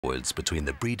forwards between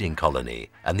the breeding colony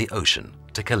and the ocean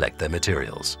to collect their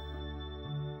materials.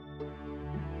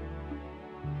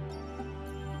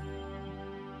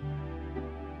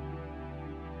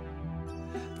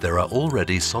 There are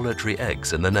already solitary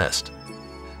eggs in the nest.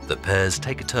 The pairs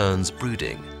take turns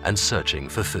brooding and searching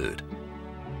for food.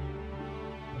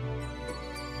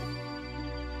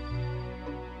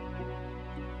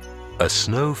 A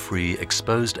snow-free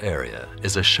exposed area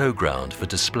is a showground for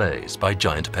displays by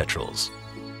giant petrels.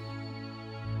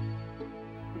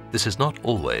 This is not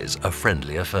always a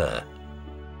friendly affair.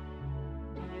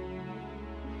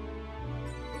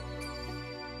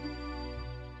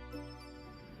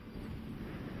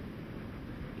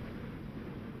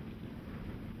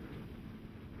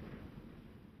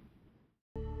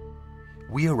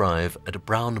 We arrive at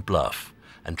Brown Bluff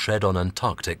and tread on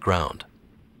Antarctic ground.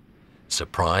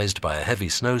 Surprised by a heavy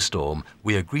snowstorm,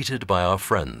 we are greeted by our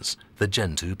friends, the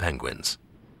Gentoo penguins.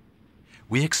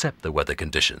 We accept the weather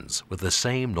conditions with the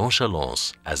same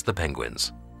nonchalance as the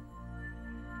penguins.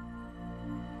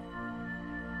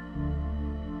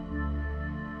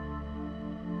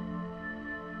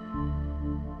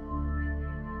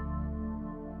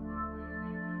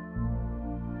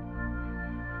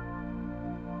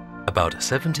 About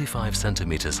 75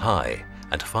 centimeters high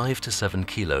and 5 to 7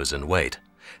 kilos in weight,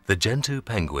 the Gentoo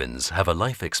penguins have a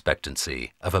life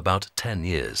expectancy of about 10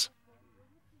 years.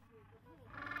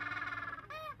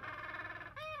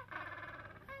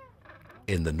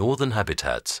 In the northern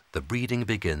habitats, the breeding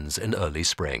begins in early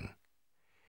spring.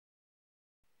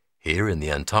 Here in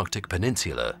the Antarctic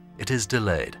Peninsula, it is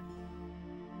delayed.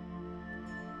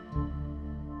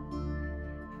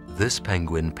 This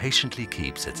penguin patiently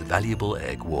keeps its valuable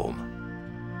egg warm.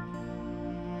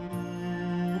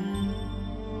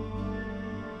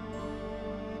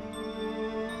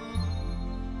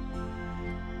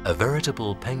 A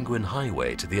veritable penguin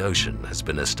highway to the ocean has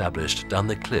been established down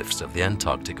the cliffs of the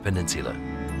Antarctic Peninsula.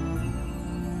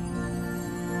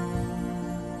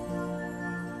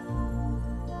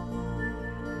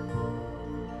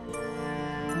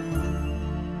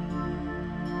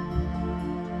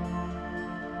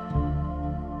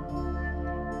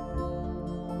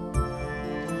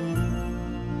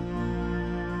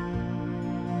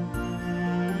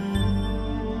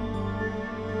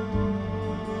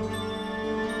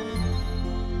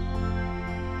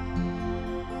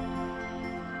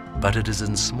 But it is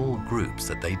in small groups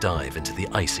that they dive into the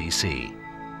icy sea.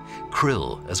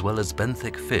 Krill as well as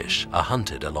benthic fish are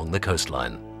hunted along the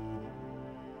coastline.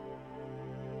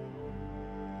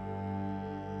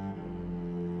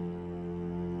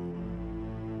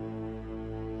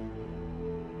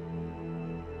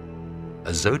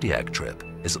 A zodiac trip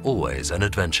is always an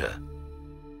adventure.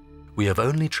 We have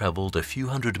only traveled a few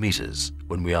hundred meters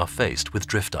when we are faced with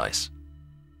drift ice.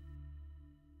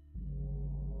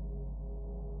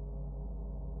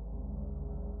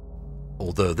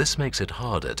 Although this makes it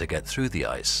harder to get through the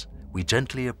ice, we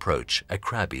gently approach a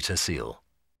crab-eater seal.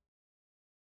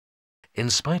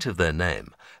 In spite of their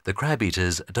name, the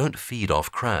crab-eaters don't feed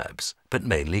off crabs, but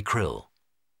mainly krill.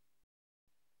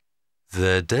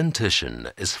 Their dentition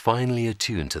is finely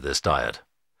attuned to this diet.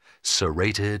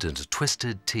 Serrated and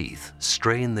twisted teeth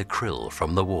strain the krill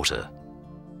from the water.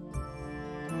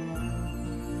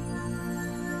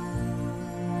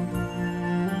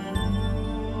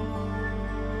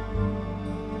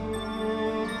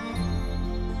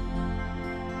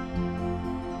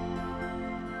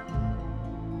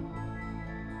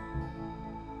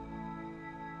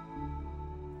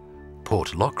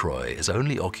 Port Lockroy is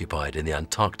only occupied in the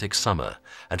Antarctic summer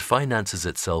and finances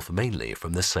itself mainly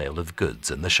from the sale of goods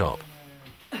in the shop.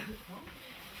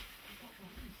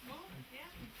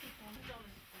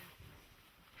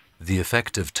 The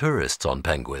effect of tourists on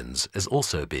penguins is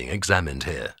also being examined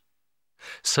here.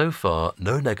 So far,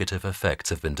 no negative effects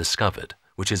have been discovered,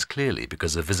 which is clearly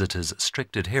because of visitors'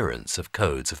 strict adherence of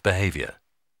codes of behavior.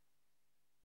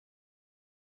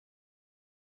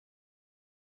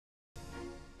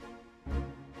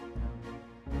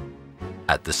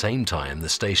 At the same time, the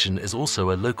station is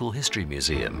also a local history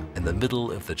museum in the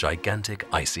middle of the gigantic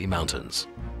icy mountains.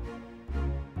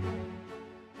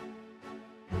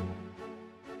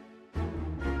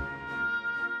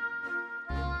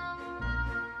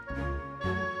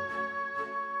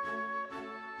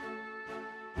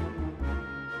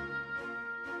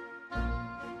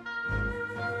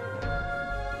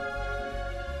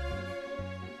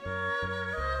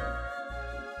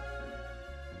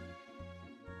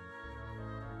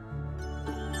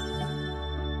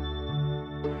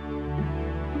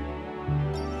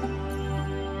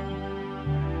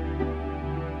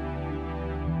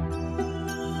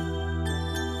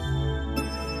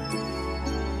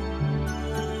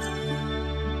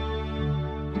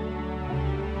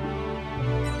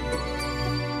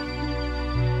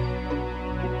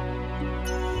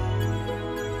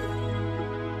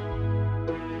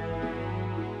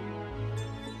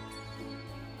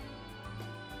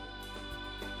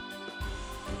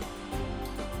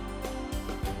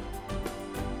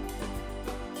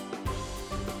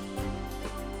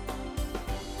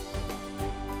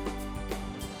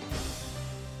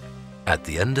 At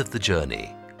the end of the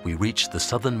journey, we reached the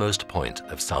southernmost point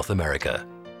of South America,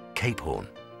 Cape Horn.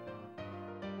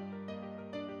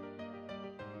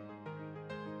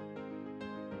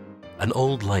 An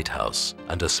old lighthouse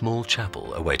and a small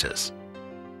chapel await us.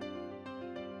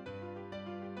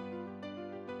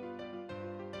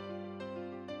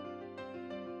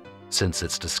 Since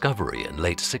its discovery in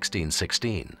late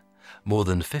 1616, more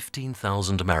than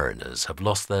 15,000 mariners have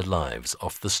lost their lives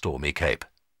off the stormy Cape.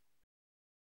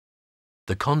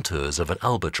 The contours of an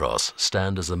albatross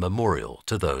stand as a memorial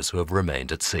to those who have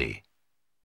remained at sea.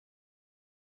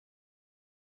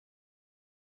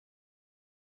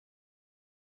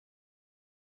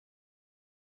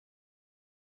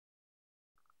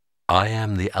 I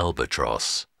am the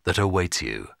albatross that awaits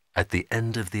you at the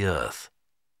end of the earth.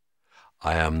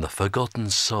 I am the forgotten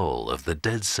soul of the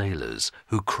dead sailors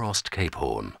who crossed Cape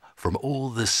Horn from all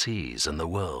the seas in the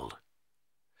world.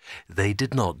 They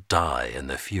did not die in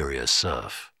the furious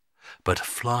surf, but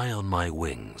fly on my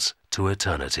wings to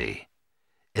eternity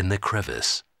in the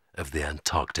crevice of the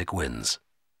Antarctic winds.